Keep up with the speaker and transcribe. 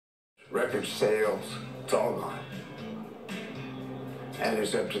record sales, it's all gone. And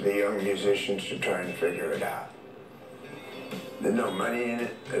it's up to the young musicians to try and figure it out. There's no money in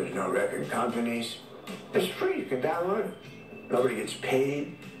it, there's no record companies. It's free, you can download it. Nobody gets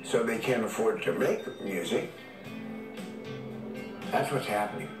paid, so they can't afford to make music. That's what's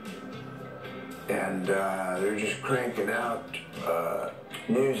happening. And they're just cranking out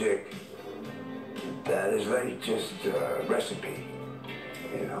music that is like just a recipe.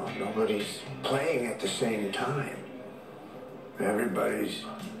 You know, nobody's playing at the same time. Everybody's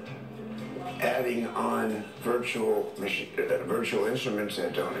adding on virtual instruments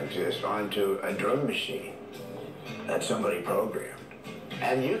that don't exist onto a drum machine that somebody programmed.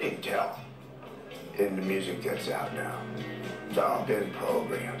 And you can tell in the music that's out now. It's all been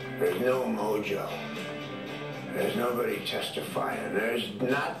programmed. There's no MOJO. There's nobody testifying. There's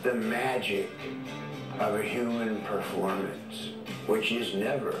not the magic of a human performance, which is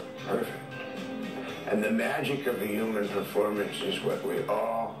never perfect. And the magic of the human performance is what we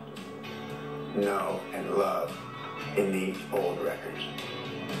all know and love in these old records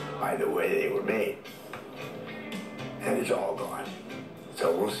by the way they were made. And it's all gone.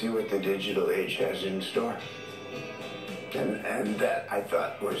 So we'll see what the digital age has in store. And that, I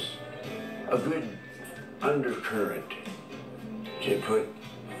thought, was a good undercurrent to put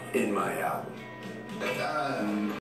in my album.